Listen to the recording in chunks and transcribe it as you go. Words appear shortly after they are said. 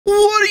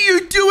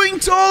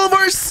happened to all of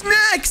our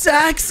snacks,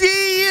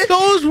 Axie?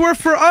 Those were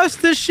for us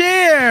to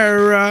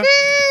share. Yummy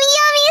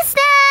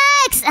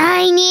snacks!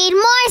 I need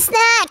more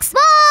snacks!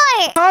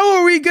 More! How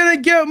are we gonna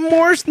get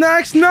more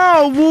snacks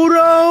now,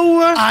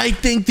 Wudo? I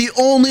think the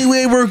only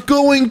way we're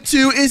going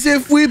to is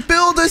if we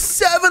build a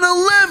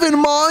 7-Eleven,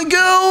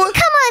 Mongo.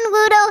 Come on,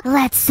 Wudo.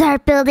 Let's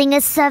start building a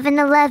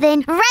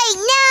 7-Eleven right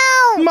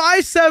now! My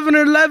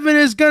 7-Eleven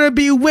is gonna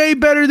be way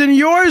better than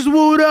yours,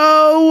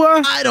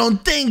 Wudo. I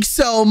don't think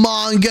so,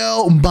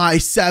 Mongo. My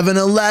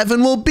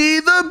 7-Eleven will be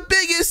the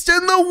biggest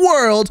in the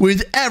world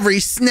with every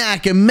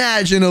snack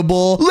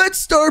imaginable. Let's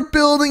start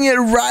building it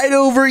right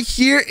over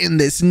here in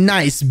this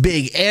nice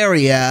big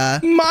area.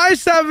 My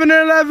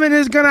 7-Eleven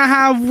is gonna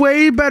have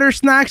way better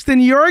snacks than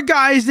your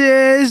guys'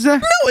 is. No,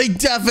 it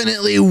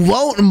definitely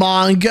won't,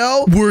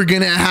 Mongo. We're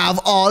gonna have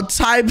all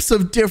types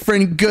of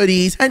different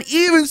goodies and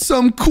even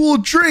some cool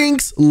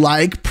drinks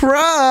like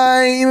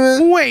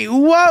Prime. Wait,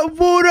 what,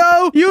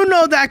 Wudo? You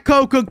know that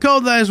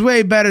Coca-Cola is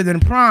way better than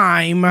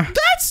Prime.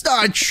 That's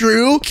not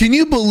true. Can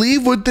you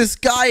believe what this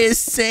guy is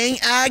saying,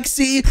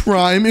 Axie?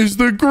 Prime is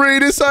the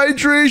greatest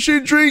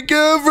hydration drink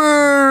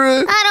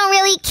ever. I don't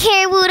really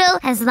care, Wudo,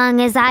 as long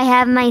as I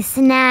have my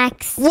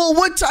snacks. Well,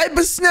 what type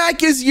of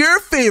snack is your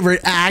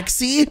favorite,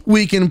 Axie?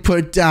 We can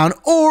put down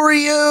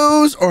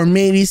Oreos or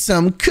maybe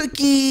some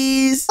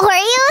cookies.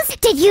 Oreos?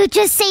 Did you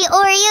just say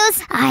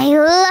Oreos? I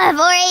love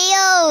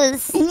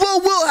Oreos.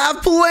 Well, we'll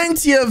have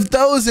plenty of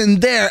those in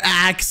there,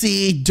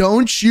 Axie.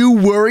 Don't you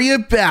worry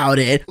about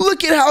it.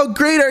 Look at how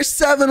great our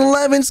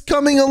 7-Eleven's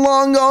coming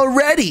along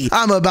already.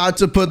 I'm about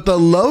to put the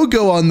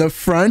logo on the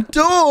front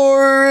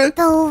door.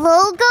 The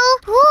logo?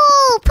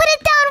 Ooh, put it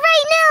down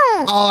right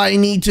now. All I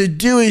need to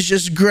do is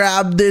just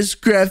grab this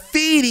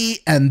graffiti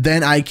and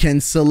then I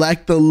can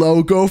select the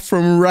logo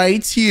from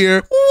right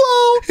here.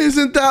 Whoa,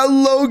 isn't that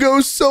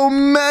logo so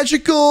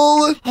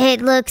magical?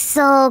 It looks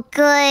so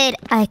good.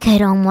 I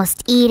could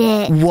almost eat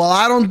it. Well,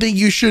 I don't think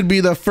you should be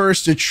the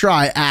first to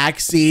try,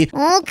 Axie.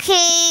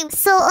 Okay,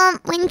 so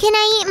when can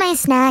I eat my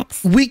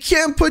snacks? We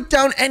can't put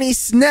down any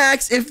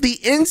snacks if the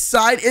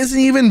inside isn't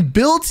even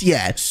built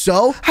yet.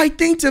 So I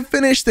think to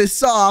finish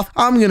this off,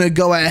 I'm gonna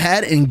go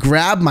ahead and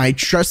grab my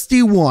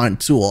trusty wand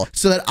tool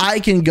so that I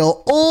can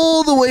go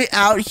all the way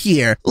out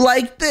here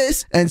like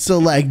this and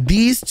select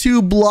these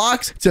 2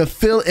 blocks to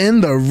fill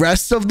in the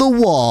rest of the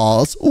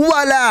walls.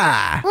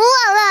 Voila!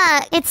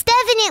 Voila! It's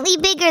definitely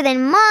bigger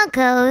than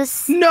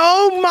Mongo's.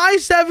 No, my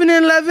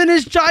 7-Eleven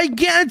is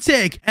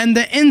gigantic, and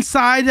the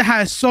inside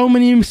has so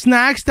many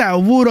snacks that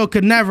Wudo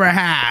could never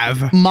have.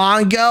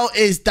 Mongo,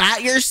 is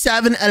that your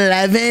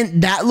 7-Eleven?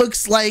 That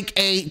looks like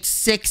a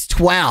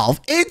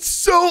 612. It's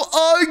so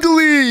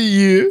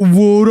ugly.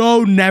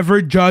 Wudo,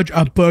 never judge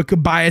a book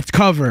by its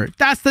cover.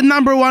 That's the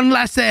 #1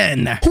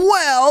 lesson.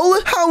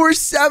 Well, our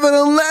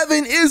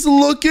 7-Eleven is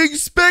looking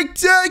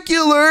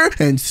spectacular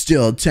and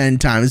still 10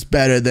 times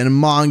better than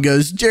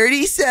Mongo's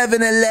dirty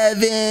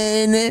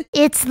 7-Eleven.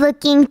 It's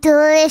looking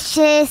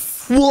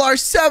delicious. Well, our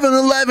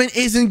 7-Eleven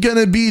isn't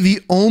gonna be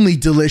the only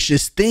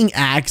delicious thing,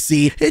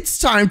 Axie. It's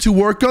time to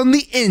work on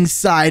the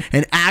inside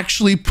and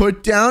actually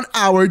put down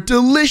our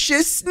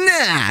delicious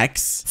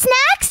snacks.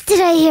 Snacks?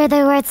 Did I hear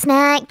the word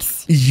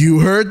snacks? You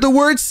heard the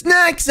word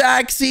snacks,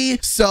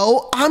 Axie.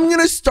 So I'm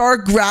gonna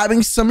start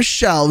grabbing some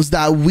shelves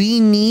that we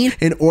need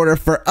in order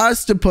for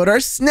us to put our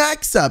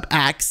snacks up,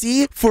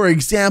 Axie. For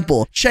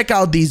example, check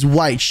out these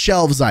white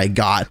shelves I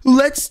got.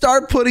 Let's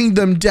start putting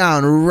them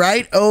down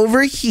right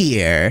over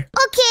here.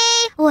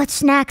 Okay, what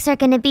snacks are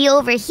gonna be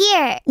over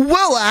here?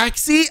 Well,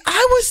 Axie,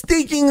 I was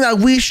thinking that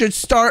we should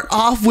start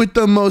off with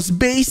the most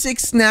basic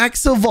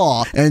snacks of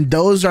all, and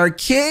those are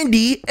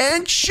candy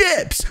and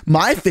chips,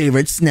 my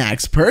favorite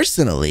snacks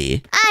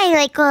personally. I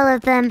like all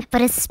of them,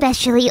 but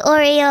especially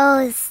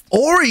Oreos.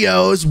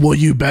 Oreos? Well,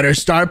 you better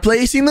start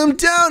placing them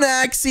down,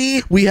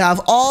 Axie. We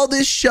have all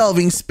this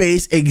shelving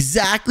space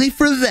exactly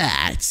for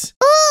that.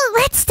 Ooh,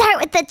 let's start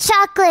with the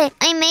chocolate.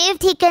 I may have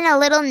taken a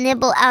little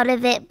nibble out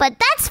of it, but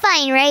that's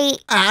fine, right?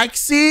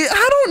 Axie,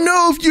 I don't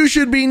know if you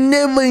should be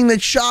nibbling the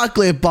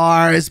chocolate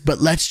bars,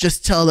 but let's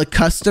just tell the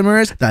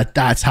customers that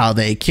that's how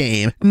they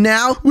came.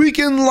 Now we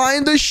can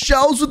line the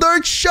shelves with our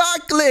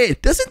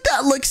chocolate. Doesn't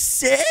that look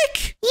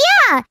sick?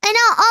 Yeah, and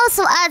I'll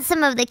also add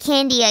some of the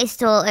candy I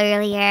stole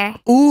earlier.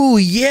 Ooh,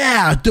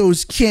 yeah,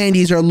 those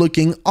candies are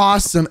looking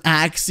awesome,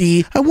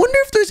 Axie. I wonder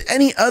if there's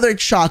any other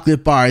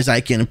chocolate bars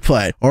I can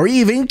put, or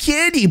even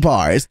candy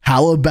bars.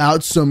 How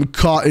about some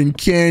cotton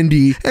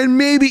candy, and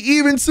maybe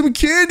even some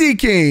candy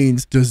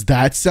canes? Does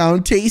that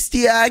sound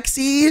tasty,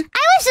 Axie?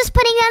 I was just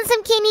putting on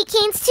some candy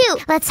canes too.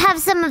 Let's have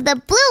some of the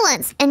blue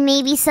ones, and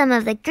maybe some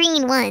of the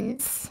green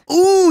ones.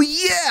 Ooh,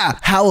 yeah!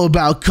 How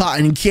about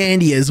cotton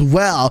candy as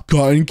well?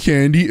 Cotton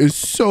candy is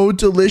so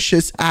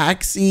delicious,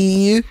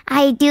 Axie.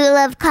 I do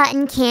love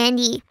cotton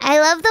candy. I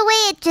love the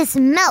way it just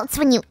melts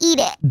when you eat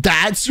it.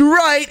 That's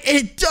right,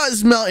 it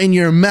does melt in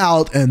your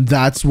mouth, and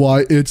that's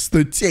why it's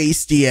the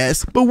tastiest.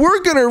 obvious, but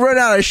we're gonna run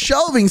out of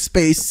shelving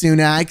space soon,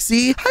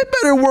 Axie. I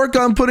better work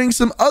on putting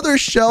some other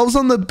shelves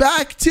on the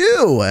back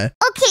too.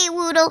 Okay,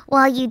 Wudo.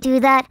 While you do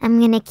that, I'm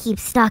gonna keep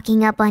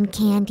stocking up on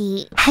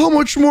candy. How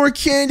much more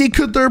candy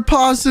could there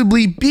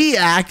possibly be,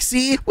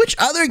 Axie? Which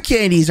other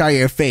candies are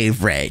your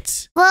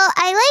favorite? Well,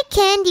 I like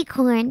candy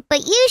corn, but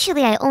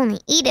usually I only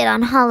eat it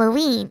on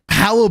Halloween.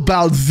 How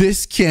about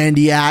this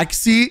candy,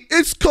 Axie?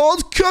 It's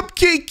called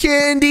cupcake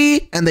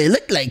candy, and they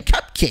look like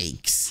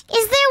cupcakes.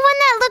 Is there one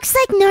that looks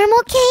like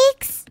normal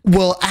cakes?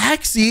 Well,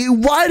 Axie,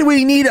 why do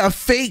we need a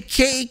fake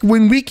cake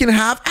when we can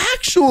have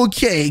actual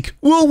cake?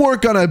 We'll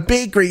work on a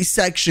bakery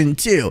section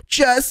too,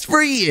 just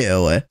for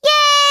you.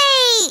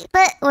 Yay!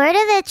 But where do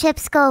the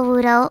chips go,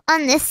 Wudo?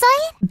 On this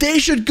side? They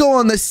should go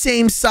on the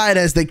same side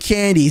as the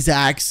candies,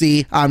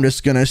 Axie. I'm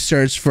just gonna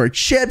search for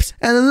chips,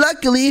 and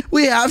luckily,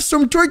 we have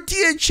some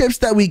tortilla chips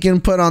that we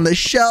can put on the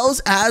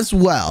shelves as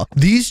well.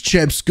 These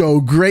chips go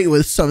great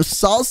with some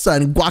salsa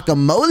and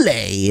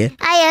guacamole.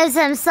 I have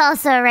some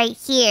salsa right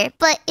here,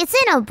 but it's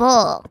in a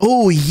bowl.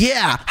 Oh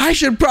yeah, I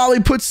should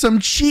probably put some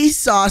cheese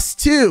sauce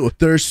too.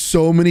 There's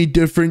so many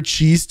different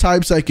cheese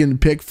types I can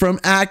pick from,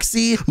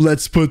 Axie.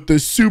 Let's put the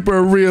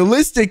super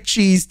realistic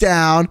cheese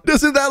down.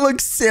 Doesn't that look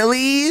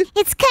silly?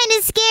 It's kind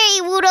of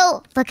scary,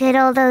 Wudo. Look at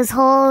all those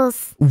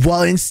holes.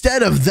 Well,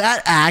 instead of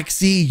that,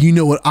 Axie, you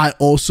know what I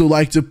also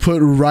like to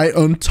put right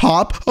on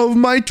top of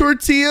my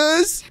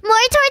tortillas? More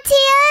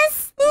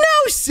tortillas?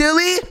 No,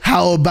 silly.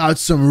 How about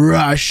some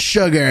raw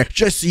sugar,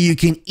 just so you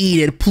can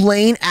eat it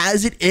plain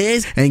as it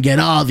is and get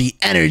all the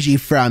energy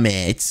from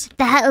it?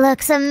 That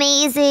looks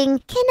amazing.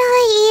 Can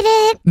I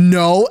eat it?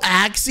 No,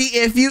 Axie,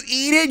 if you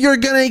eat it, you're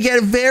gonna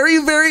get very,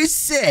 very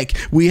sick.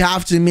 We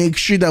have to make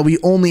sure that we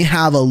only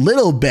have a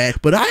little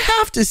bit, but I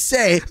have to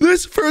say,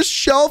 this first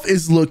shelf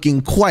is looking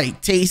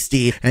quite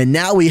tasty, and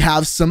now we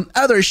have some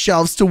other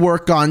shelves to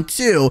work on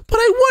too. But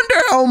I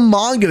wonder how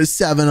Mongo's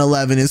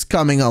 7-Eleven is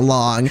coming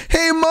along.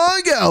 Hey,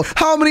 Mongo!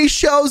 How many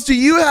shelves do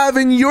you have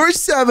in your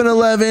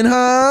 7-Eleven,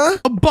 huh?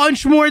 A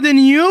bunch more than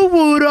you,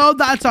 Wudo.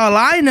 That's all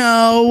I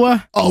know.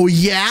 Oh,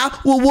 yeah?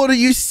 Well, what are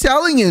you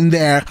selling in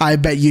there? I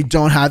bet you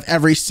don't have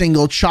every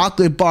single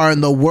chocolate bar in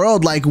the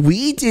world like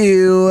we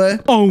do.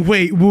 Oh,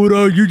 wait,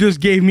 Wudo. You just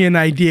gave me an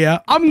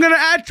idea. I'm gonna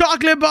add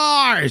chocolate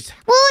bars.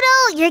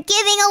 Wudo, you're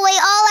giving away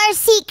all our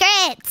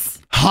secrets.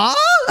 Huh?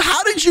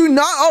 How did you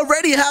not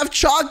already have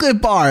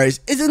chocolate bars?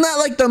 Isn't that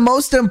like the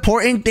most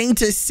important thing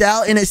to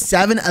sell in a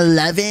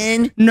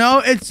 7-Eleven? No,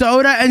 it's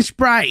soda and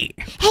Sprite.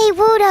 Hey,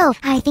 Wudo,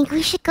 I think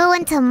we should go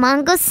into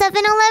Mongo's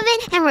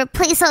 7-Eleven and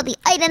replace all the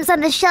items on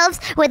the shelves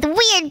with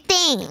weird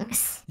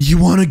things. You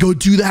want to go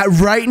do that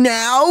right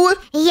now?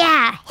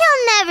 Yeah,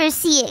 he'll never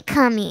see it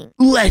coming.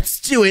 Let's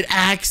do it,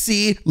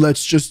 Axie.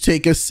 Let's just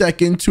take a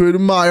second to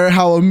admire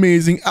how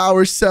amazing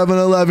our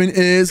 7-Eleven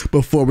is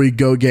before we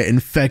go get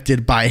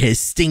infected by his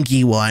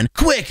stinky one.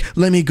 Quick,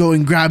 let me go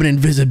and grab an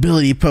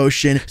invisibility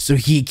potion so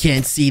he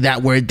can't see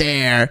that we're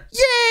there.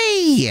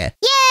 Yay!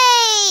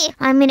 Yay!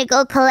 I'm gonna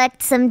go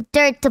collect some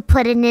dirt to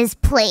put in his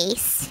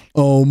place.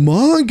 Oh,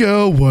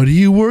 Mongo, what are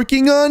you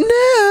working on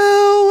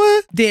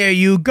now? There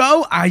you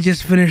go. I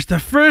just finished the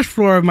first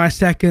floor of my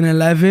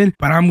 2-Eleven,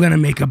 but I'm gonna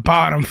make a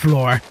bottom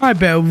floor. I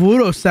bet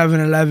Wudo's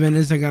 7-Eleven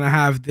isn't gonna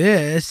have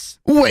this.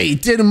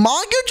 Wait, did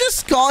Mongo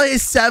just call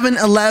his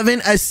 7-Eleven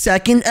a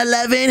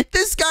 2nd-Eleven?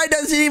 This guy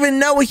doesn't even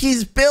know what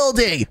he's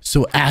building.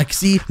 So,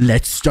 Axie,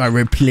 let's start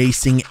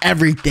replacing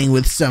everything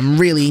with some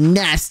really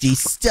nasty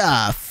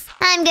stuff.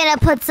 I'm gonna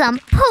put some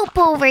poop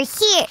over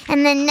here,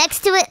 and then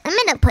next to it, I'm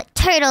gonna put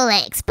turtle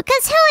eggs,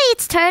 because who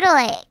eats turtle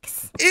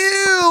eggs?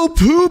 Ew,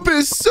 poop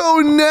is so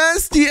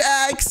nasty,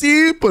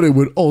 Axie, but it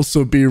would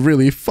also be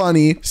really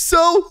funny.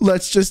 So,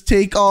 let's just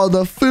take all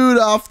the food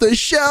off the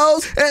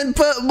shelves and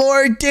put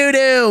more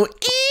doo-doo.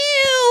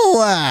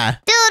 Ew!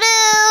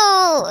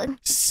 Doo-doo!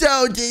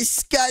 So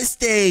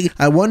disgusting.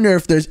 I wonder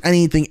if there's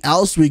anything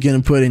else we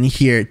can put in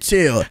here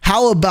too.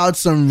 How about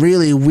some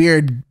really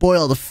weird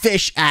boiled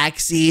fish,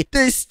 Axie?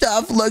 This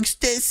stuff looks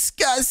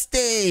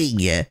disgusting.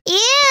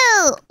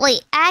 Ew!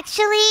 Wait,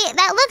 actually,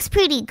 that looks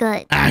pretty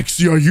good.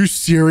 Axie, are you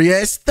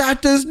serious?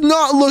 That does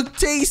not look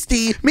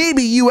tasty.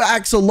 Maybe you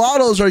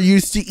axolotls are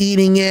used to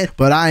eating it,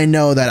 but I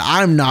know that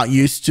I'm not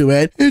used to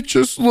it. It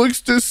just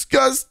looks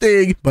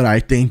disgusting. But I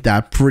think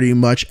that pretty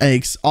much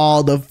makes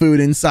all the food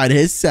inside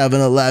his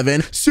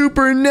 7-Eleven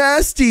super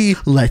nasty.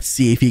 Let's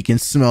see if he can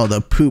smell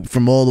the poop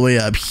from all the way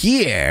up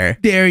here.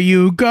 There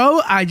you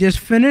go. I just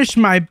finished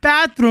my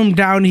bathroom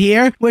down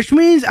here, which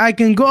means I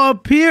can go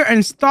up here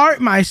and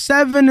start my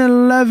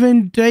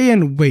 7-Eleven day.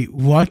 And wait,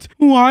 what?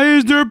 Why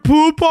is there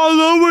poop all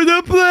over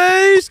the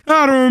place?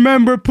 I don't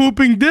remember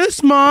pooping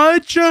this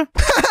much.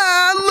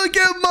 Look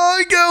at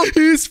Mongo.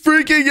 He's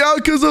freaking out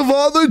because of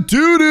all the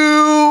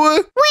doo-doo.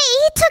 Wait,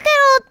 he took it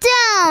all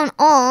down.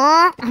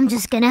 Aw, I'm I'm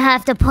just gonna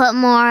have to put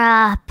more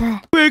up.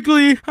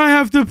 Quickly, I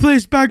have to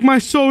place back my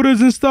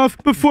sodas and stuff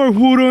before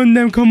Wudo and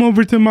them come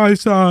over to my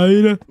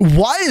side.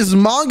 Why is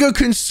Mongo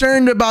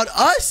concerned about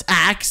us,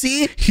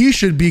 Axie? He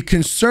should be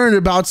concerned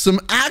about some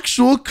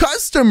actual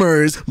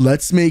customers.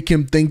 Let's make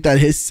him think that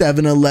his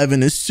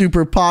 7-Eleven is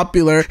super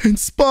popular and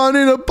spawn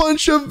in a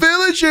bunch of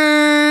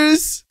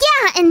villagers.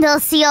 Yeah, and they'll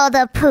see all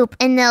the poop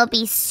and they'll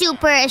be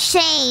super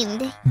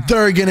ashamed.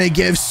 They're gonna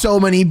give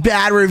so many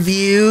bad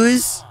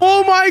reviews.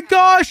 Oh my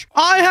gosh,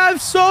 I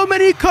have so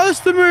many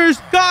customers.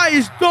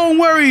 Guys, don't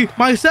worry.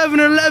 My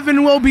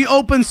 7-Eleven will be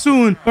open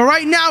soon, but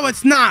right now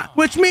it's not,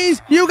 which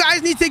means you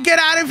guys need to get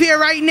out of here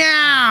right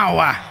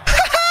now.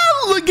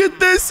 Look at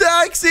this,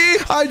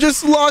 Axie. I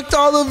just locked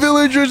all the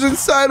villagers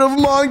inside of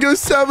Mongo's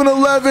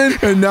 7-Eleven,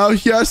 and now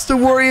he has to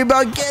worry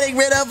about getting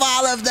rid of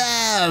all of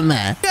them.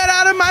 Get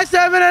out of my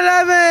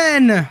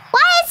 7-Eleven.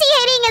 Why is he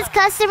hitting his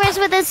customers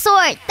with a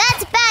sword?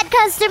 That's bad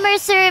customer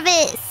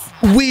service.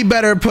 We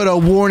better put a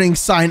warning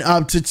sign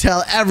up to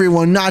tell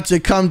everyone not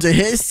to come to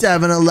his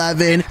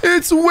 7-Eleven.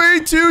 It's way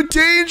too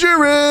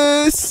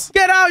dangerous.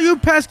 Get out, you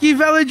pesky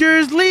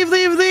villagers. Leave,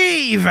 leave,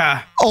 leave.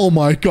 Oh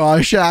my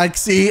gosh,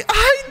 Axie.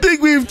 I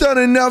think we've done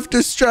enough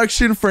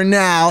destruction for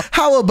now.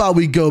 How about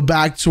we go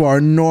back to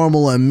our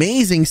normal,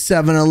 amazing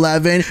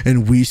 7-Eleven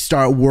and we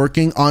start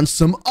working on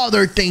some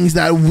other things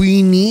that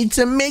we need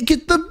to make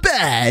it the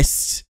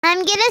best. I'm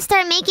gonna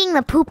start making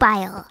the poop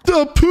aisle.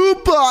 The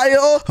poop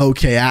aisle?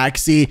 Okay,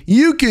 Axie,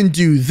 you can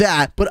do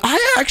that, but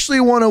I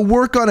actually want to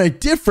work on a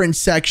different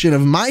section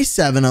of my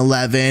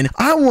 7-Eleven.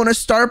 I want to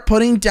start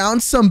putting down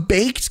some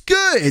baked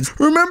goods.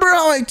 Remember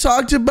how I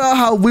talked about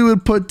how we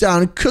would put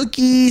down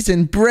cookies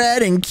and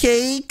bread and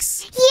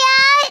cakes?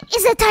 Yeah,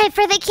 is it time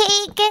for the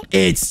cake?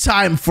 It's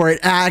time for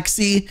it,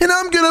 Axie, and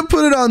I'm gonna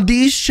put it on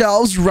these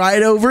shelves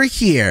right over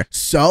here.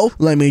 So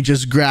let me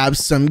just grab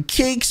some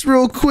cakes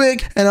real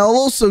quick, and I'll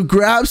also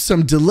grab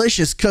some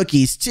delicious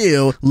cookies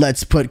too.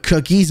 Let's put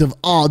cookies of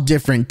all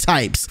different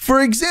types.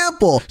 For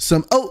example,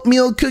 some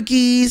oatmeal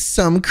cookies,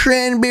 some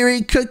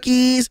cranberry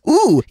cookies,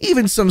 ooh,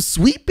 even some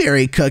sweet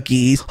berry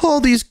cookies. All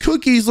these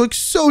cookies look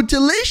so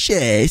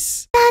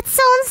delicious. That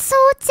sounds so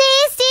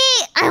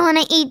tasty. I want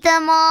to eat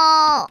them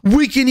all.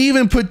 We can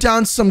even put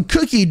down some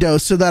cookie dough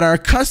so that our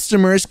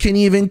customers can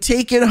even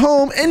take it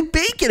home and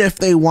bake it if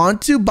they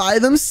want to by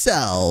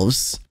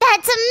themselves.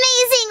 That's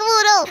amazing,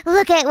 Wudo.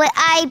 Look at what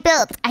I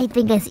built. I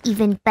think it's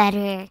even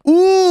better.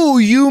 Ooh,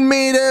 you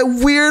made a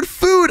weird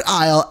food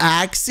aisle,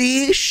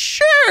 Axie.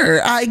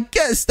 Sure, I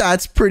guess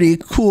that's pretty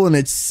cool in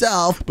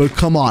itself. But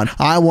come on,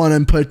 I want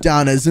to put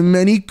down as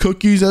many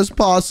cookies as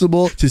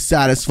possible to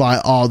satisfy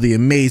all the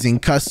amazing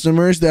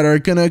customers that are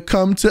gonna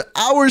come to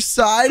our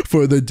side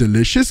for the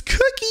delicious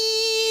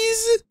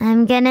cookies.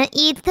 I'm gonna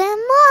eat them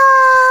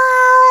all.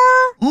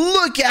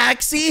 Look,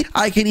 Axie,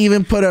 I can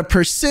even put a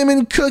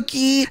persimmon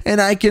cookie and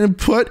I can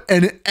put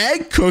an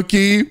egg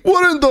cookie.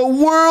 What in the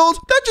world?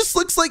 That just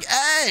looks like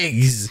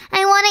eggs.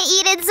 I want to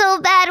eat it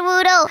so bad,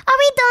 Wudo. Are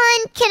we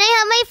done? Can I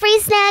have my free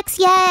snacks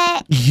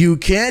yet? You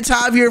can't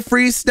have your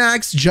free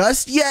snacks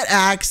just yet,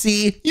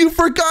 Axie. You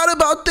forgot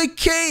about the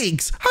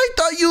cakes. I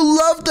thought you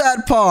loved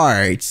that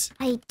part.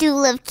 I do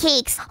love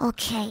cakes.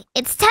 Okay,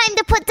 it's time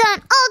to put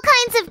down all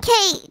kinds of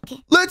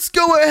cake. Let's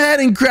go ahead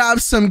and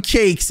grab some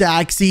cakes,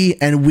 Axie,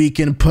 and we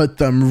can put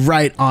them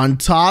right on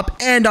top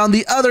and on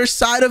the other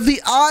side of the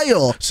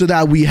aisle so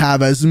that we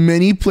have as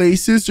many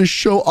places to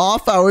show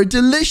off our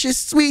delicious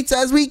sweets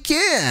as we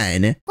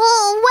can.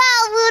 Oh,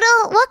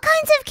 wow, Wudo. What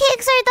kinds of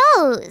cakes are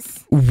those?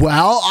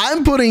 Well,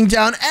 I'm putting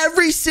down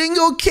every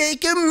single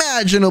cake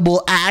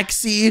imaginable,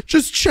 Axie.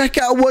 Just check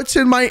out what's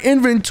in my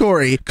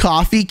inventory.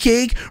 Coffee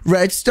cake,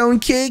 redstone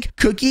cake,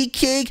 cookie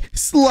cake,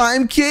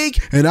 slime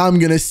cake, and I'm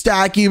gonna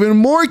stack even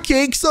more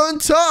cakes on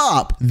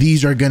top.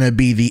 These are gonna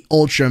be the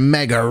ultra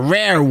mega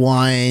rare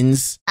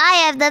ones. I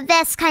have the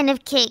best kind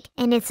of cake,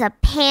 and it's a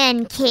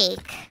pancake.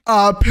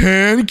 A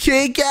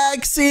pancake,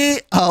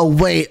 Axie? Oh,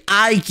 wait,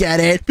 I get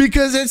it.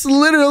 Because it's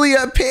literally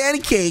a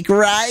pancake,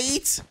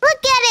 right?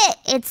 Look at it.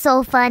 It's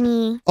so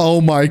funny.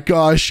 Oh my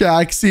gosh,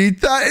 Axie,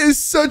 that is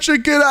such a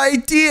good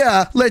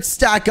idea. Let's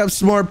stack up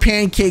some more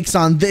pancakes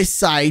on this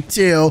side,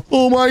 too.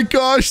 Oh my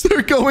gosh,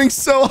 they're going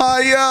so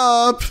high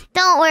up.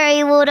 Don't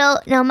worry, Wudo.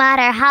 No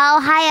matter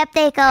how high up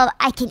they go,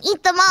 I can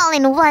eat them all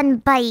in one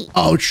bite.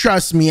 Oh,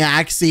 trust me,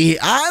 Axie.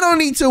 I don't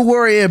need to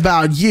worry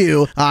about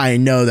you. I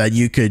know that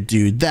you could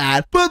do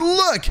that. But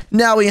look,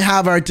 now we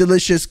have our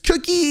delicious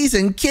cookies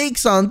and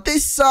cakes on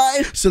this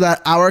side so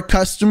that our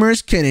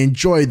customers can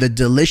enjoy the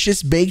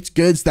delicious baked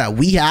goods that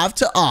we have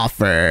to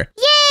offer.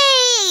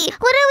 Yay!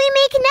 What do we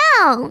make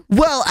now?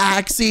 Well,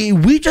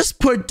 Axie, we just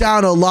put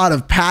down a lot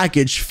of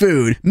packaged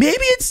food.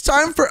 Maybe it's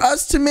time for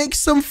us to make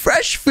some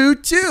fresh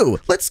food too.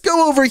 Let's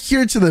go over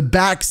here to the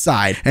back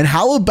side. And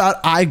how about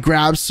I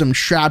grab some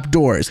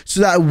trapdoors so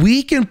that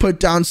we can put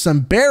down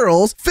some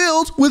barrels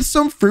filled with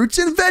some fruits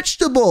and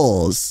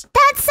vegetables.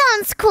 That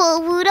sounds cool,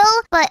 Wudo.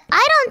 But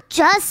I don't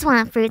just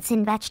want fruits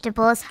and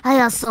vegetables.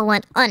 I also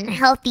want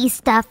unhealthy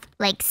stuff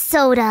like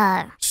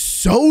soda.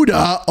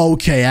 Soda?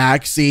 Okay,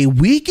 Axie,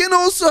 we can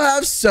also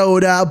have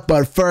soda,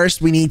 but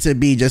first we need to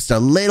be just a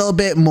little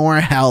bit more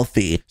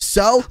healthy.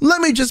 So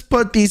let me just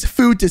put these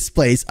food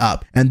displays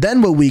up. And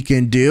then what we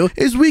can do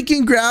is we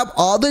can grab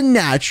all the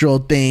natural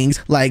things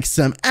like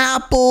some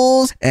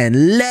apples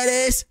and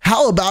lettuce.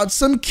 How about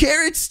some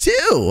carrots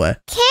too?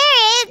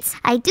 Carrots?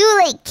 I do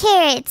like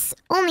carrots.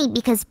 Only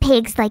because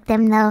pigs like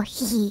them though.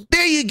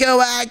 There you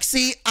go,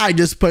 Axie. I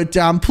just put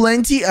down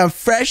plenty of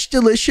fresh,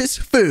 delicious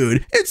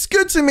food. It's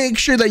good to make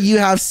sure that you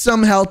have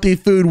some healthy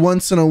food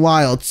once in a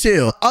while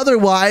too.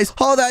 Otherwise,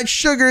 all that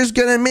sugar is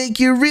gonna make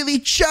you really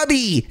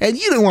chubby, and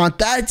you don't want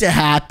that to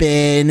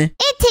happen.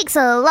 It takes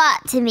a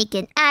lot to make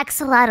an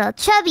axolotl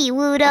chubby,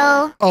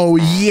 Wudo. Oh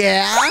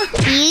yeah?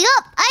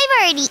 Yup,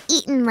 I've already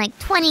eaten like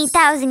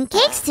 20,000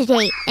 cakes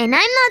today, and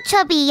I'm not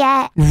chubby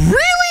yet. Really?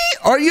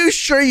 Are you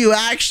sure you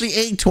actually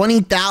ate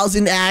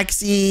 20,000,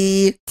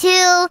 Axie?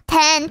 2,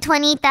 10,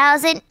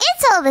 20,000,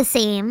 it's all the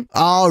same.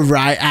 All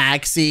right,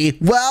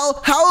 Axie. Well,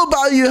 how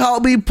about you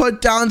help me put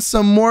down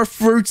some more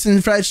fruits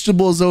and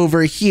vegetables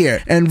over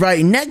here? And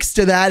right next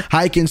to that,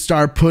 I can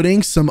start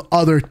putting some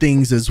other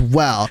things as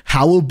well.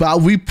 How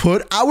about we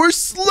put our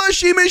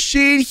slushy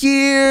machine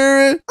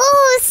here?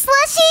 Ooh,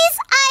 slushies?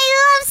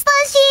 I love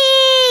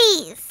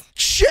slushies!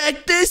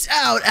 Check this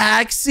out,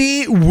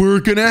 Axie. We're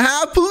gonna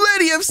have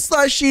plenty of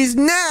slushies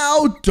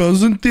now.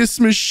 Doesn't this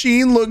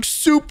machine look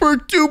super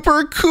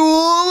duper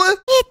cool?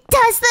 It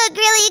does look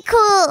really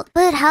cool.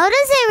 But how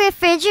does it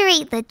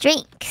refrigerate the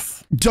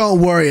drinks?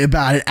 Don't worry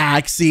about it,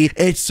 Axie.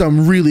 It's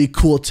some really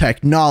cool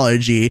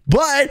technology.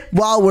 But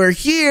while we're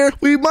here,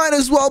 we might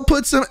as well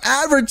put some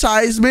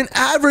advertisement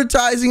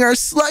advertising our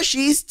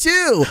slushies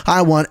too.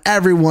 I want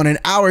everyone in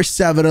our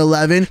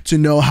 7-Eleven to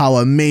know how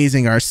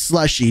amazing our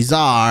slushies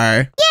are.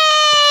 Yay!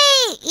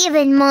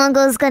 Even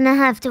Mongo's gonna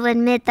have to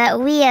admit that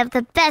we have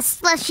the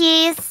best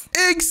slushies.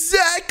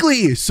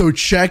 Exactly. So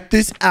check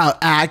this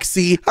out,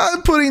 Axie.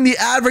 I'm putting the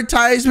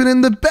advertisement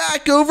in the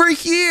back over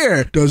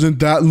here. Doesn't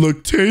that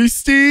look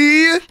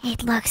tasty?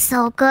 It looks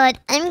so good.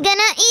 I'm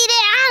gonna eat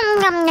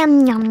it. Yum,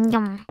 yum, yum,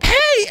 yum.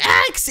 Hey,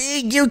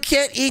 Axie, you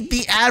can't eat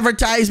the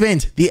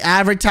advertisement. The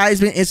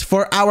advertisement is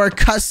for our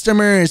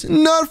customers,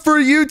 not for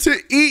you to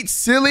eat,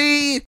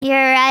 silly.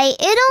 You're right.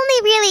 It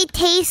only really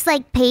tastes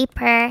like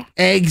paper.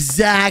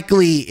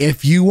 Exactly.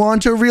 If you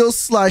want a real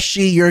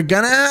slushie, you're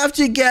gonna have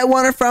to get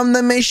one from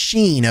the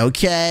machine,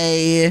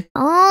 okay?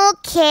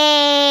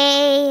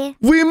 Okay.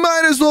 We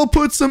might as well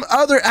put some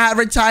other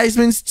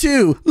advertisements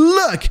too.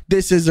 Look,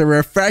 this is a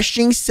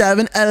refreshing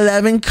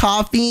 7-Eleven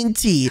coffee and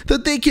tea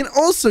that they can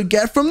also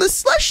get from the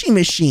slushie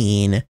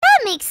machine.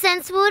 That makes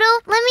sense, Wudo.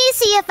 Let me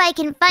see if I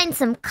can find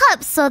some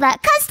cups so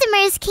that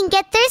customers can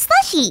get their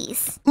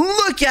slushies.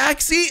 Look,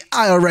 Axie,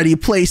 I already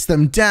placed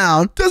them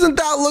down. Doesn't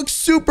that look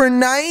super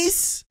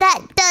nice? That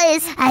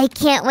does. I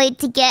can't wait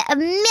to get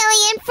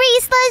 1,000,000 free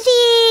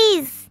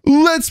slushies.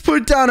 Let's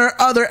put down our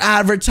other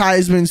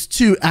advertisements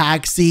too,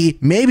 Axie.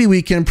 Maybe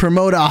we can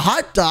promote a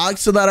hot dog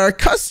so that our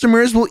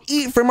customers will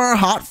eat from our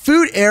hot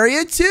food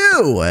area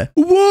too.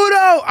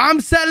 Wudo,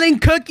 I'm selling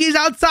cookies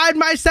outside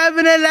my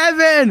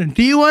 7-Eleven.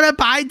 Do you want to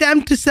buy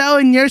them to sell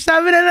in your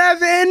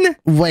 7-Eleven?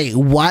 Wait,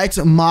 what?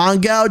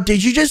 Mongo,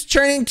 did you just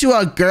turn into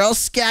a Girl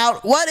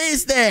Scout? What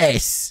is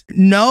this?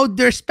 No,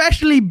 they're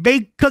specially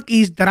baked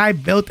cookies that I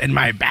built in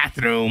my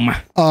bathroom.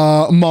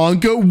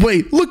 Mongo,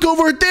 wait, look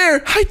over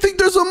there. I think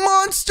there's a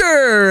monster.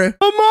 A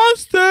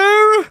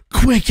monster!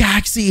 Quick,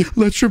 Axie,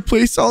 let's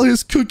replace all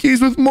his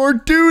cookies with more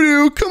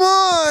doo-doo. Come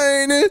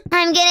on.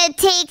 I'm gonna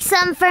take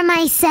some for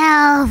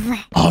myself.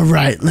 All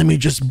right, let me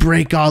just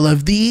break all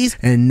of these.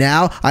 And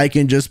now I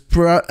can just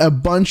put a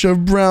bunch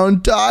of brown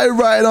dye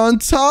right on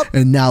top.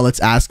 And now let's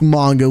ask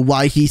Mongo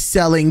why he's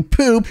selling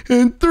poop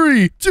in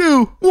 3,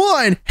 2,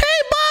 1.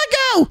 Hey,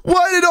 Mongo!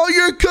 Why did all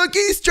your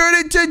cookies turn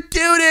into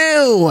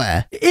doo-doo?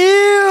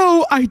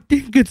 Ew, I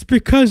think it's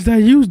because I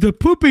used the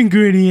poop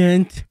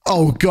ingredient.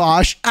 Oh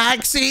gosh,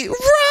 Axie, run!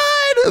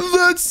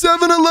 That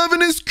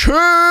 7-Eleven is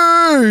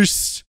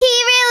cursed! He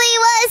really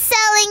was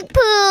selling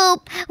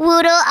poop.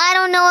 Wudo, I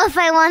don't know if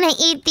I want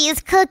to eat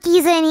these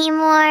cookies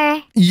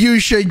anymore. You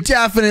should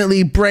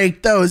definitely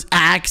break those,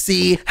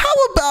 Axie. How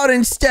about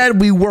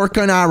instead we work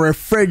on our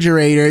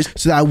refrigerators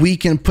so that we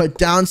can put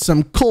down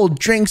some cold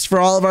drinks for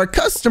all of our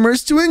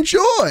customers to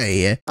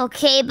enjoy?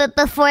 Okay, but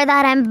before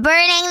that, I'm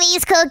burning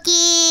these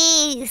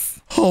cookies.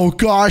 Oh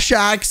gosh,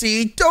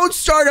 Axie, don't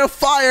start a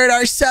fire at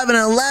our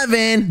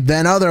 7-Eleven.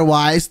 Then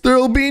otherwise,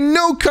 there'll be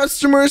no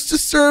customers to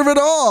serve at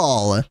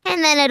all.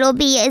 And then it'll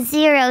be a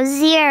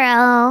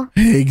 0-0.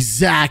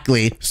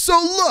 Exactly. So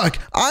look,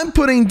 I'm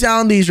putting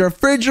down these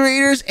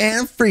refrigerators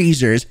and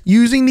freezers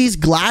using these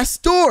glass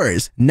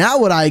doors. Now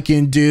what I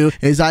can do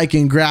is I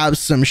can grab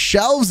some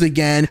shelves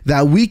again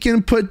that we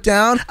can put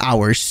down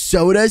our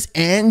sodas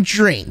and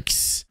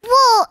drinks.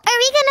 Whoa, are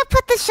we gonna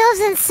put the shelves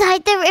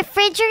inside the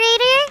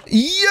refrigerator?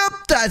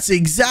 Yep, that's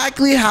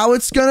exactly how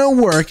it's gonna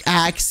work,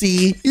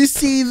 Axie. You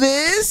see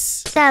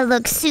this? That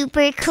looks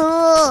super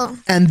cool.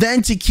 And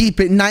then to keep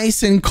it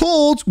nice and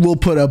cold, we'll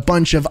put a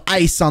bunch of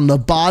ice on the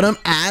bottom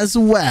as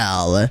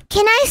well.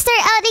 Can I start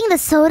adding the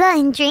soda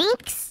and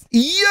drinks?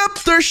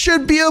 Yep, there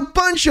should be a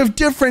bunch of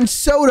different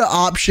soda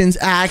options,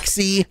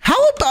 Axie. How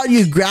about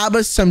you grab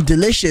us some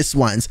delicious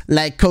ones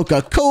like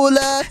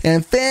Coca-Cola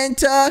and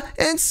Fanta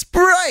and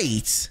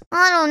Sprite?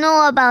 I don't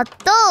know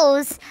about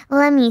those.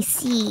 Let me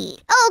see.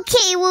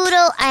 Okay,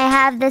 Wudo, I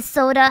have the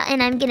soda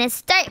and I'm gonna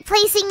start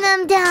placing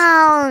them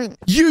down.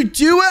 You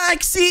do,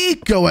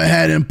 Axie? Go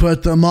ahead and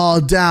put them all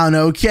down,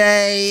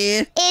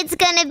 okay? It's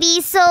gonna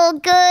be so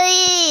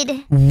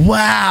good.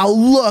 Wow,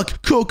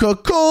 look,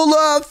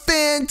 Coca-Cola,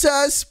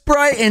 Fanta,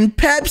 Sprite, and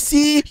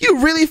Pepsi. You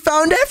really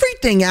found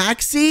everything,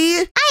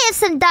 Axie. I have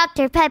some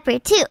Dr. Pepper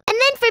too. And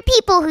then for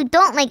people who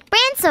don't like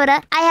brand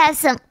soda, I have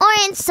some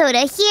orange soda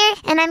here,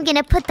 and I'm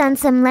gonna put down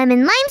some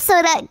lemon lime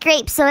soda,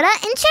 grape soda,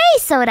 and cherry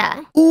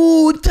soda.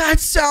 Ooh, that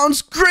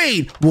sounds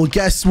great. Well,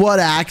 guess what,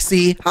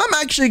 Axie? I'm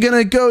actually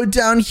gonna go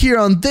down here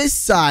on this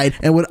side,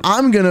 and what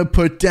I'm gonna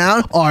put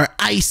down are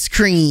ice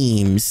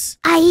creams.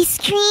 Ice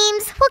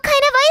creams? What kind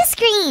of ice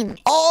cream?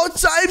 All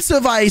types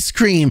of ice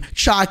cream.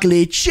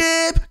 Chocolate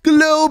chip,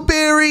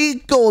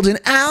 glowberry, golden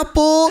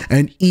apple,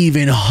 and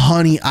even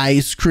honey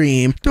ice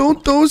cream.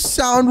 Don't those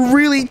sound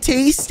really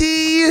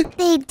tasty?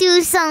 They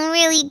do sound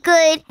really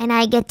good, and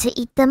I get to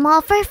eat them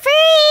all for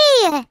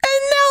free. And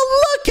now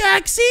look,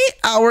 Axie,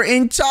 our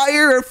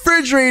entire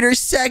refrigerator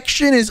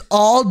section is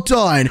all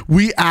done.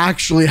 We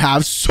actually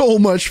have so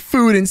much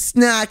food and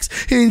snacks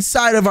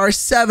inside of our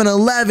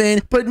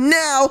 7-Eleven, but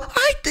now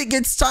I think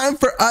it's time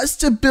for us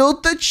to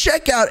build the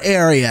checkout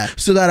area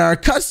so that our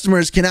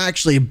customers can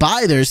actually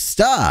buy their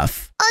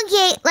stuff.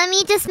 Okay, let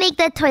me just make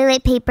the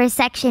toilet paper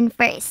section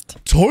first.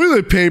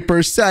 Toilet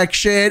paper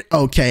section?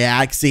 Okay,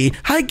 Axie.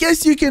 I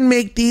guess you can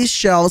make these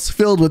shelves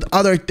filled with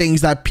other things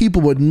that people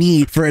would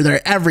need for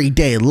their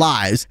everyday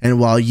lives.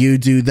 And while you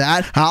do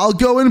that, I'll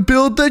go and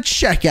build the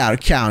checkout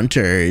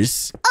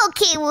counters.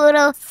 Okay,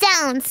 Wudo,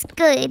 sounds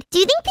good. Do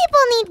you think people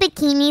need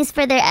bikinis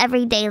for their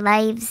everyday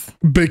lives?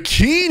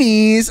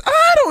 Bikinis?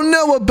 I don't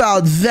know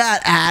about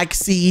that,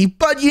 Axie,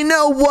 but you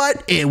know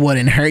what? It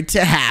wouldn't hurt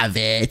to have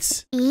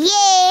it.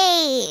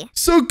 Yay!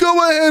 So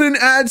go ahead and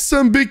add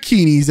some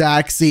bikinis,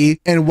 Axie.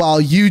 And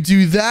while you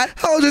do that,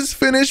 I'll just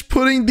finish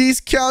putting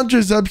these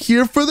counters up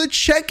here for the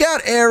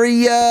checkout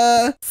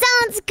area.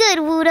 Sounds good,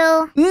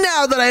 Wudo.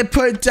 Now that I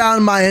put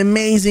down my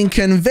amazing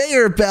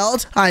conveyor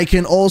belt, I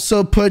can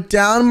also put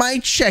down my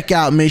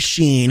checkout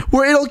machine,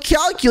 where it'll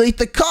calculate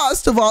the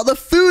cost of all the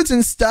foods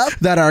and stuff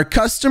that our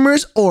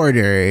customers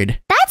ordered.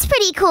 That's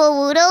pretty cool,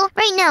 Wudo.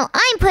 Right now,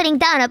 I'm putting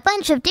down a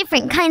bunch of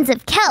different kinds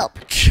of kelp.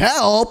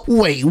 Kelp?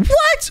 Wait,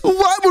 what?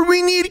 Why would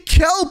we need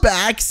kelp,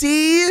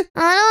 Axie?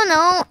 I don't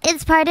know.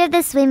 It's part of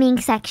the swimming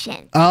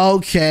section.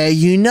 Okay,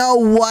 you know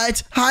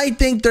what? I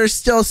think there's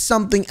still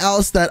something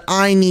else that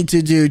I need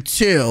to do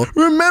too.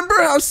 Remember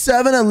how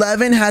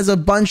 7-Eleven has a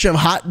bunch of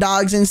hot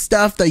dogs and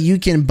stuff that you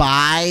can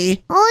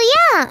buy?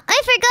 Oh yeah,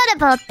 I forgot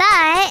about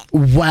that.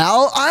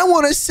 Well, I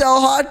want to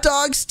sell hot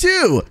dogs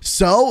too.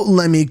 So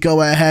let me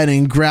go ahead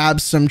and grab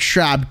some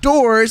trap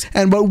doors,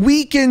 and what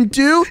we can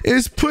do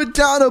is put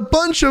down a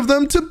bunch of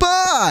them to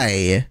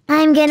buy.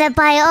 I'm gonna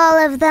buy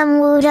all of them,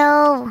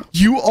 Wudo.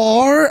 You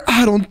are?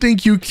 I don't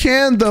think you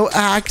can though,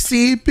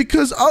 Axie,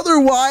 because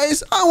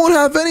otherwise I won't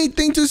have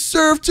anything to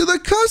serve to the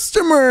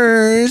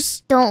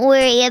customers. Don't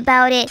worry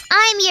about it.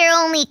 I'm your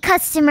only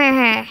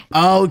customer.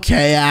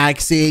 Okay,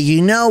 Axie,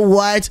 you know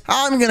what?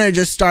 I'm gonna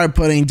just start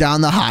putting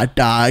down the hot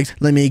dogs.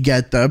 Let me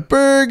get the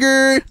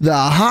burger, the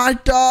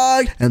hot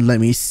dog, and let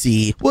me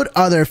see. What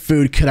other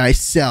food could I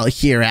sell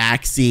here,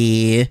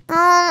 Axie?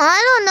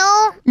 I don't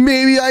know.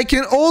 Maybe I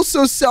can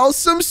also sell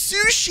some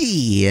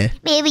sushi.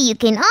 Maybe you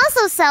can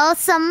also sell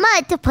some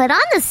mud to put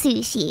on the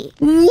sushi.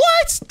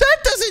 What? That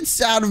doesn't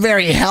sound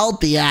very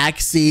healthy,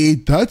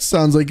 Axie. That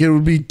sounds like it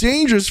would be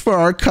dangerous for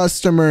our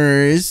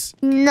customers.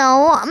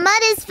 No,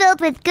 mud is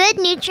filled with good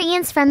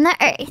nutrients from the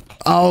earth.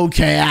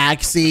 Okay,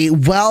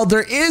 Axie. Well,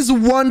 there is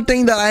one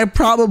thing that I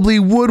probably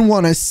would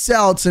want to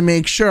sell to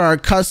make sure our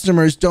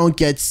customers don't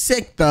get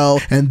sick, though,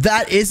 and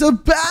that is a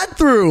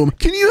bathroom.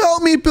 Can you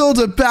help me build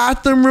a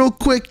bathroom real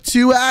quick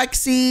too,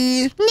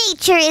 Axie?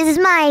 Nature is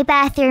my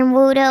bathroom,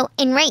 Wudo,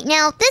 and right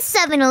now this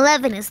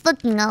 7-Eleven is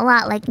looking a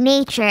lot like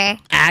nature.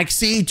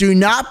 Axie, do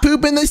not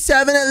poop in the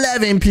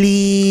 7-Eleven,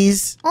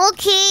 please.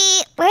 Okay,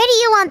 where do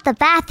you want the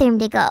bathroom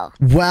to go?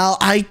 Well,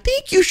 I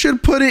think you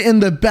should put it in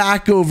the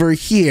back over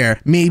here.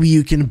 Maybe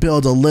you can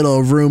build a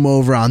little room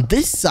over on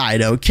this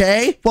side,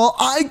 okay? While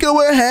I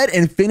go ahead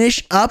and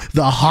finish up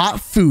the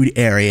hot food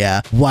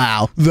area.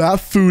 Wow, that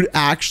food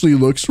actually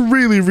looks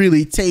really,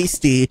 really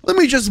tasty. Let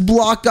me just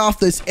block off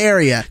this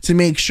area to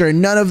make sure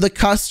none of the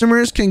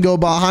customers can go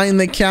behind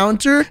the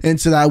counter, and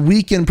so that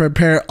we can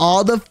prepare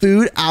all the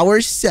food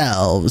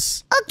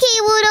ourselves. Okay,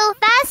 Wudo,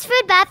 fast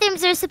food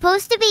bathrooms are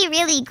supposed to be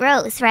really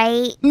gross,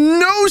 right?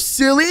 No,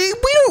 silly.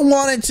 We don't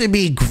want it to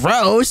be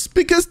gross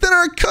because then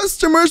our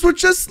customers would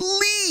just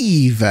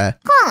leave.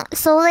 Huh,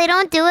 so they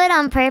don't do it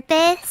on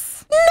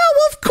purpose? No,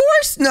 of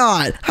course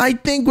not. I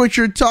think what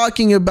you're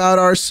talking about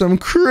are some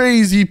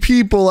crazy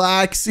people,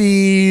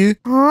 Axie.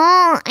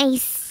 Oh, I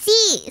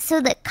see.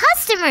 So the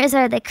customers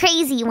are the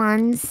crazy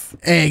ones.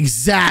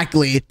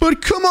 Exactly.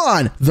 But come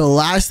on, the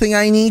last thing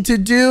I need to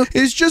do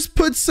is just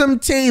put some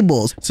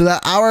tables so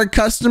that our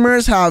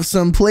customers have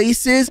some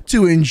places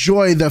to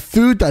enjoy the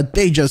food that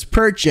they just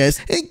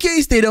purchased in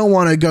case they don't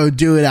want to go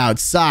do it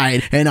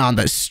outside and on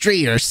the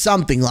street or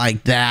something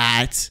like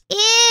that.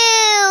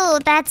 Ew,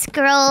 that's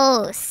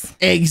gross.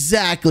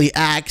 Exactly,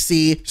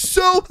 Axie.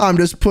 So I'm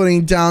just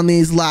putting down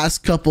these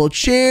last couple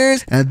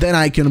chairs and then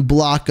I can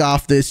block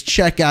off this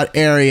checkout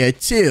area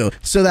too,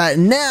 so that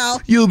now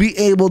you'll be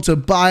able to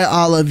buy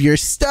all of your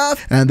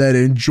stuff and then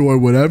enjoy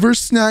whatever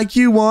snack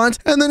you want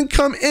and then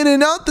come in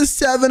and out the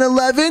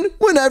 7-Eleven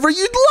whenever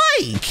you'd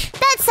like.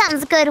 That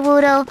sounds good,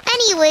 Wudo.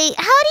 Anyway,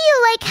 how do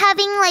you like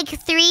having like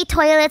 3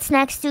 toilets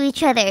next to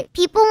each other?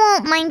 People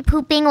won't mind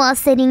pooping while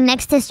sitting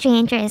next to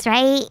strangers,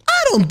 right?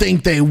 I don't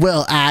think they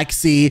will,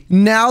 Axie.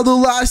 Now the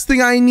last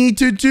thing I need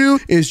to do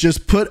is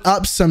just put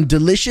up some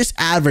delicious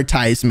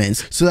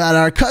advertisements so that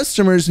our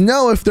customers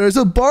know if there's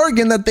a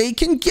bargain that they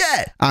can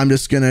get. I'm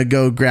just gonna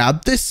go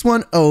grab this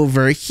one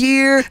over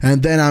here,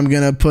 and then I'm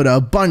gonna put a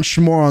bunch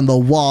more on the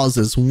walls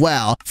as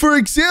well. For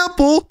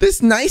example,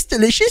 this nice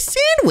delicious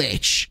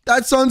sandwich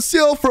that's on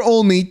sale for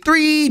only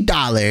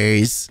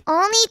 $3.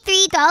 Only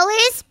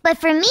 $3? But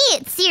for me,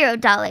 it's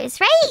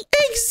 $0, right?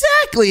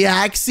 Exactly,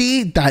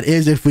 Axie. That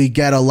is if we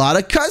get a lot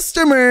of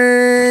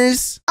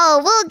customers.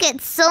 Oh, we'll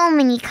get so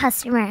many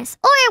customers.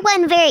 Or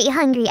one very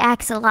hungry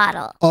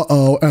axolotl.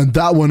 Uh-oh, and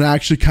that one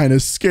actually kind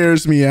of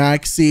scares me,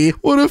 Axie.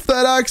 What if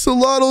that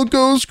axolotl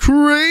goes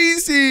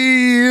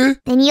crazy?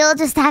 Then you'll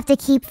just have to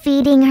keep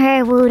feeding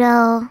her,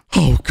 Wudo.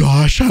 Oh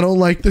gosh, I don't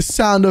like the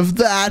sound of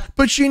that.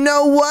 But you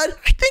know what?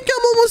 I think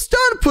I'm almost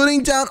done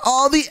putting down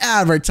all the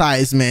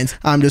advertisements.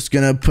 I'm just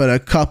gonna put a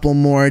couple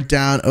more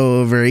down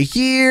over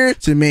here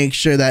to make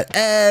sure that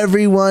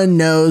everyone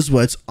knows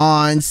what's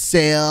on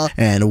sale.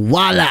 And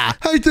voila!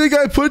 I think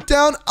I put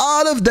down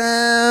all of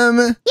them.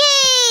 Yay!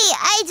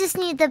 I just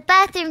need the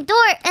bathroom door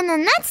and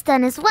then that's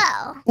done as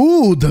well.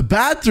 Ooh, the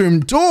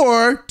bathroom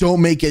door?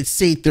 Don't make it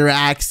see-through,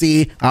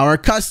 Axie. Our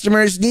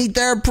customers need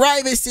their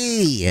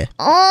privacy.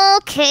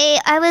 Okay,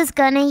 I was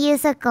gonna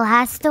use a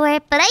glass door,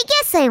 but I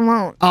guess I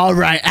won't. All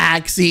right,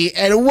 Axie.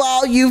 And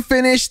while you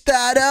finish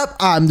that up,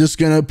 I'm just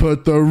gonna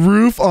put the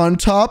roof on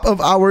top of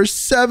our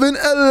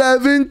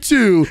 7-Eleven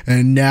too.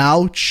 And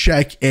now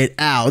check it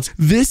out.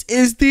 This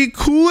is the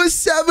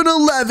coolest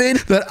 7-Eleven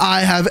that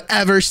I have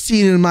ever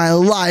seen in my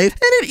life.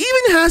 And it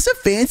even has a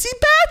fancy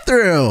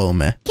bathroom.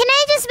 Can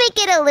I just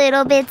make it a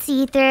little bit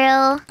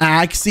see-through?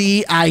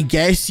 Axie, I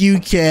guess you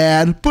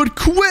can. But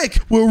quick,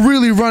 we're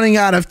really running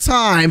out of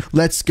time.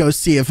 Let's go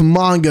see if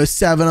Mongo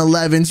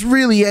 7-Eleven's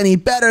really any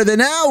better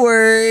than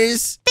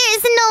ours.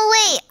 There's no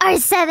way! Our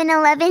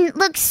 7-Eleven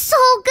looks so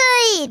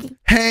good!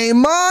 Hey,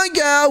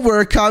 Mongo,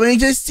 we're coming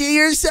to see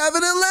your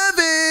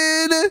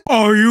 7-Eleven.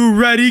 Are you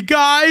ready,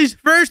 guys?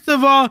 First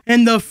of all,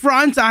 in the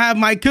front, I have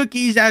my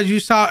cookies as you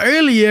saw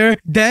earlier.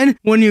 Then,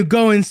 when you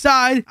go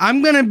inside,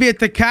 I'm gonna be at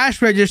the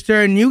cash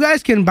register and you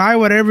guys can buy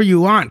whatever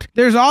you want.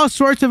 There's all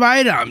sorts of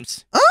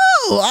items.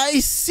 Oh, I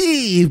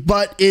see.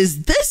 But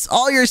is this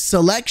all your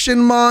selection,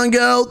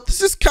 Mongo?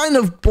 This is kind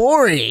of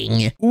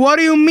boring. What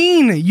do you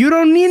mean? You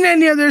don't need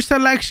any other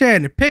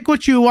selection. Pick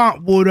what you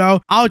want,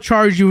 Wudo. I'll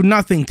charge you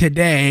nothing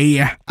today.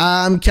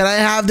 Can I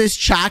have this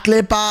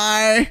chocolate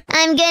bar?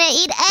 I'm gonna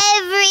eat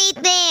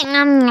everything!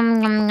 Nom, nom,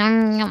 nom,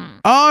 nom,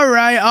 nom. All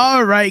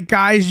right,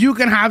 guys. You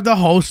can have the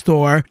whole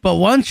store. But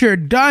once you're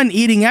done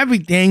eating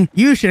everything,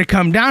 you should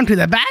come down to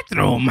the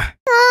bathroom.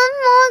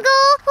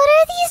 Mongo, what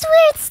are these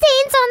weird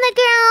stains on the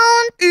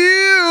ground?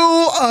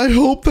 Ew, I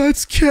hope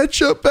that's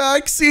ketchup,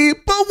 Axie.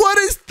 But what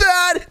is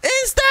that?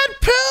 Is that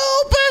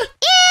poop?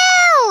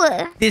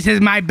 Ew! This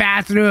is my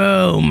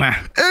bathroom.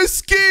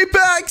 Escape,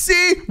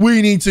 Axie!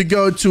 We need to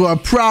go to a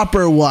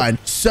proper one.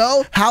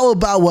 So, how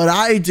about what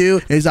I do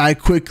is I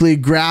quickly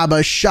grab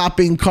a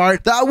shopping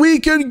cart that we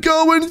can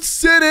go and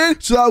sit in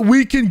so that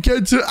we can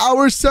get to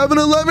our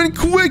 7-Eleven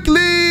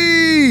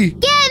quickly!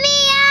 Get me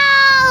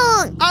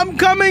out! I'm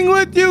coming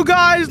with you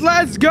guys.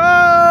 Let's go.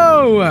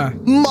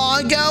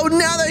 Mongo,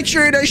 now that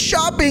you're in a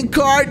shopping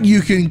cart,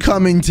 you can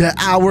come into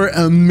our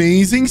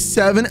amazing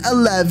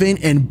 7-Eleven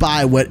and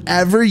buy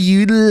whatever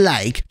you'd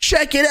like.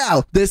 Check it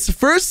out. This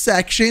first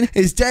section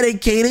is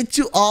dedicated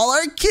to all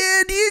our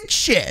candy and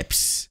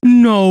chips.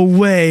 No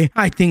way.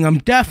 I think I'm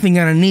definitely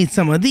gonna need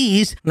some of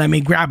these. Let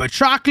me grab a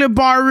chocolate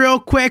bar real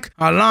quick,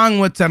 along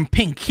with some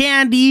pink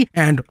candy.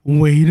 And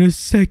wait a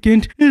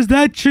second, is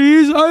that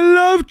cheese? I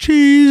love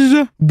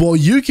cheese. Well,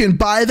 You can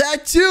buy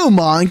that too,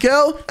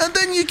 Mongo. And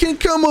then you can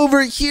come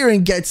over here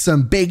and get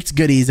some baked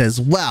goodies as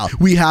well.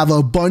 We have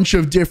a bunch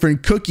of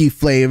different cookie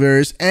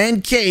flavors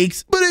and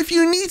cakes, but if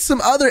you need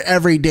some other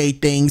everyday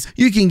things,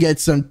 you can get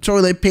some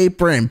toilet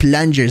paper and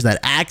plungers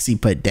that Axie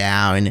put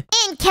down.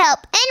 And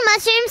kelp, and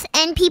mushrooms,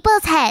 and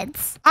people's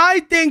heads. I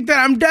think that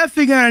I'm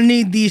definitely gonna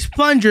need these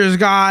plungers,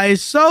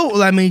 guys. So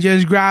let me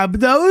just grab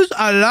those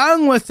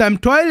along with some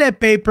toilet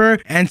paper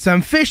and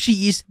some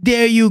fishies.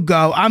 There you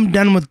go. I'm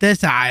done with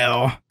this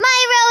aisle.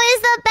 My row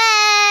is the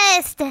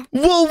best.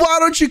 Well, why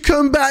don't you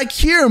come back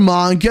here,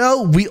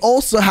 Mongo? We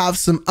also have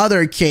some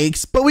other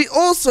cakes, but we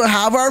also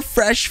have our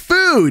fresh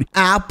food.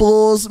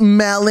 Apples,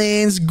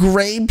 melons,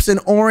 grapes, and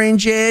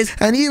oranges,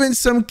 and even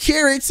some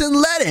carrots and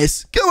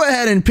lettuce. Go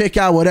ahead and pick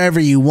out whatever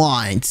you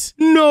want.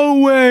 No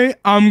way.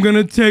 I'm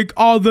gonna take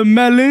all the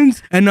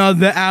melons and all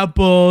the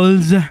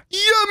apples.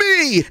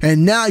 Yummy!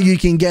 And now you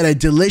can get a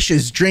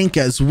delicious drink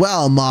as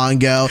well,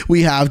 Mongo.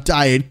 We have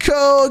Diet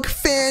Coke,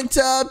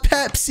 Fanta,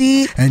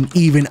 Pepsi, and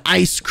even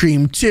ice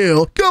cream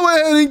too. Go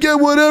ahead and get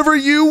whatever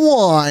you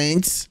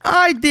want.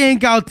 I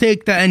think I'll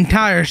take the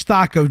entire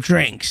stock of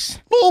drinks.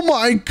 Oh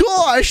my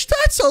gosh,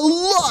 that's a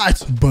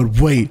lot.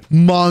 But wait,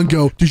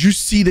 Mongo, did you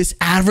see this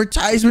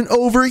advertisement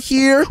over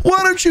here?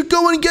 Why don't you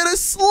go and get a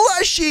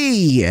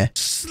slushie?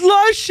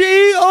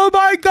 Slushy? Oh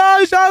my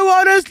gosh, I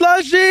want a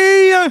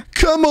slushy.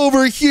 Come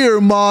over here,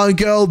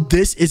 Mongo.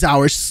 This is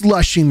our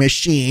slushie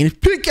machine.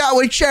 Pick out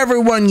whichever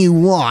one you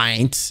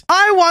want.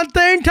 I want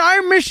the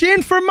entire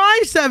machine for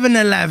my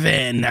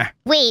 7-Eleven.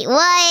 Wait,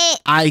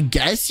 what? I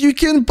guess you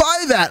can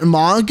buy that,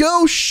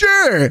 Mongo.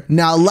 Sure.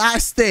 Now,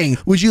 last thing.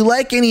 Would you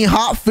like any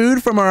hot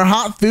food from our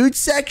hot food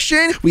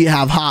section? We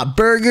have hot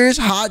burgers,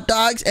 hot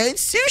dogs, and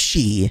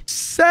sushi.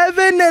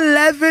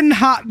 7-Eleven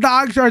hot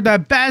dogs are the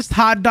best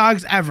hot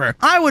dogs ever.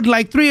 I would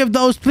like 3 of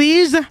those,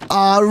 please.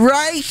 All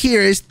right,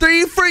 here's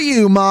 3 for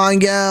you,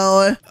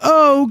 Mongo.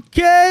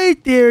 Okay,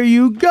 there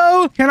you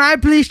go. Can I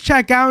please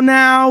check out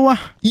now?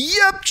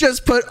 Yep,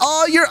 just put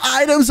all your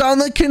items on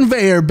the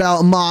conveyor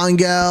belt,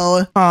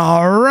 Mongo.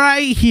 All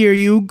right, here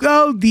you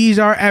go. These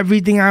are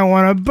everything I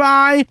want to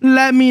buy.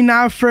 Let me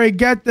not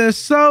forget the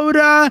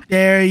soda.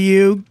 There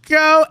you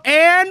go.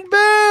 And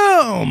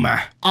boom.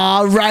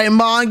 All right,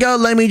 Mongo,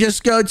 let me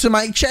just go to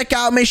my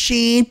checkout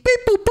machine. Beep,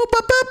 boop, boop,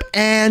 boop, boop.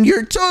 And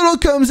your total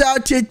comes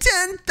out to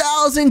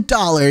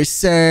 $10,000,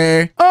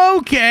 sir.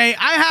 Okay,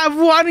 I have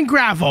 1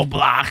 gravel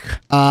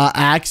block.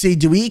 Axie,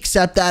 do we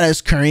accept that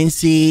as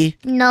currency?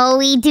 No,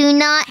 we do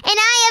not. And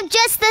I have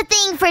just the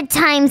thing for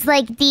times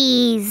like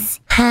these.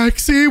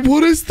 Axie,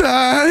 what is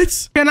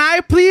that? Can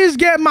I please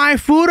get my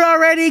food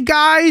already,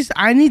 guys?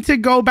 I need to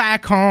go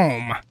back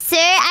home. Sir,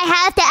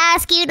 I have to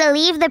ask you to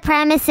leave the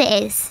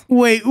premises.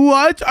 Wait,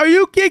 what? Are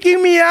you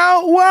kicking me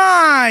out?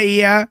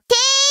 Why?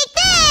 Take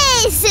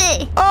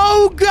this!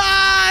 Oh,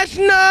 gosh,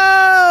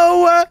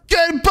 no!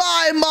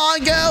 Goodbye,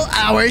 Mongo.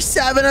 Our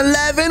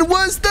 7-Eleven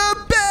was the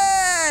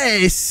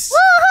best.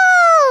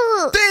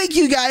 Woohoo! Thank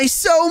you guys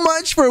so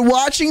much for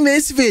watching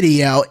this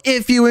video.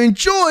 If you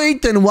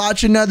enjoyed, then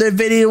watch another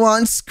video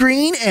on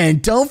screen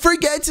and don't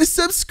forget to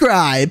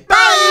subscribe.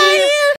 Bye!